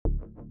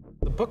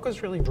book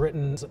was really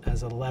written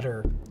as a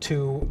letter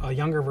to a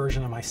younger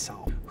version of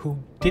myself who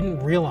didn't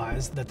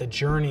realize that the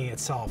journey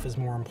itself is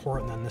more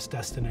important than this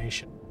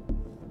destination.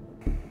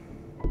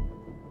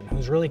 I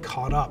was really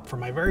caught up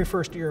from my very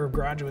first year of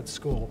graduate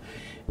school,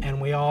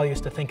 and we all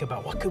used to think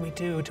about what could we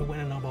do to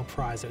win a Nobel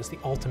Prize. It was the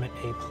ultimate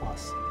A+.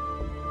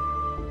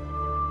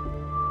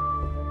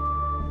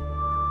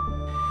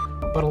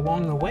 But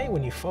along the way,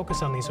 when you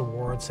focus on these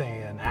awards,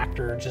 say an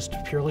actor just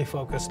purely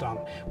focused on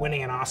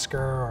winning an Oscar,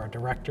 or a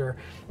director,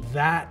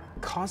 that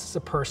causes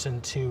a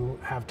person to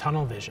have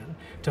tunnel vision,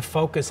 to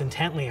focus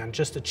intently on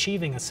just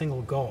achieving a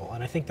single goal.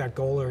 And I think that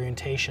goal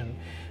orientation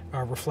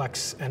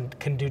reflects and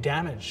can do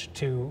damage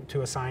to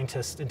a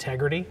scientist's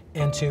integrity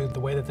and to the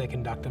way that they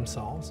conduct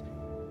themselves.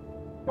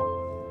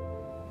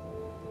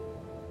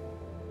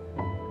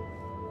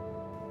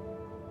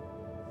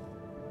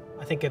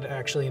 I think it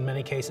actually, in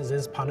many cases,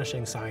 is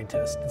punishing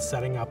scientists. It's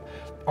setting up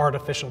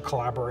artificial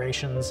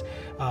collaborations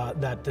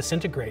that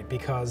disintegrate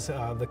because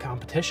the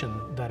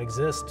competition that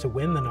exists to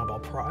win the Nobel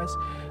Prize,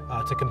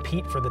 to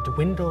compete for the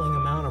dwindling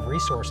amount of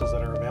resources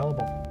that are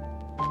available.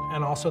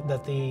 And also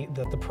that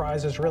the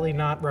prize is really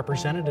not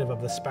representative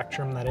of the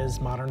spectrum that is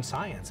modern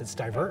science. It's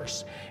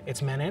diverse.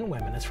 It's men and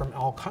women. It's from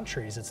all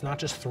countries. It's not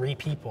just 3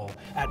 people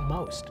at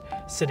most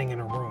sitting in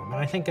a room.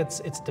 And I think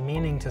it's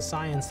demeaning to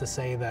science to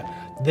say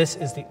that this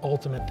is the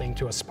ultimate thing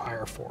to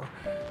aspire for,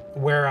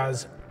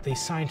 whereas the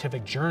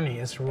scientific journey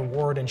is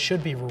reward and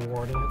should be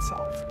reward in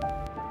itself.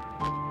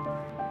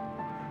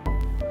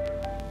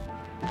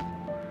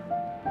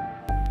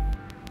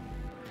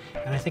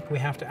 And I think we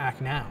have to act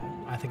now.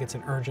 I think it's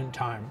an urgent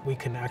time. We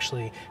can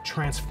actually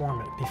transform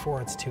it before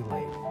it's too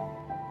late.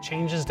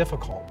 Change is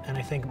difficult, and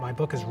I think my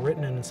book is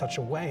written in such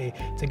a way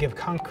to give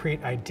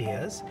concrete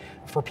ideas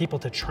for people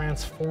to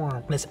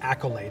transform this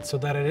accolade so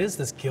that it is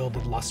this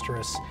gilded,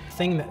 lustrous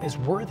thing that is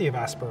worthy of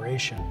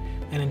aspiration,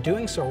 and in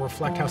doing so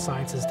reflect how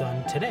science is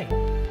done today.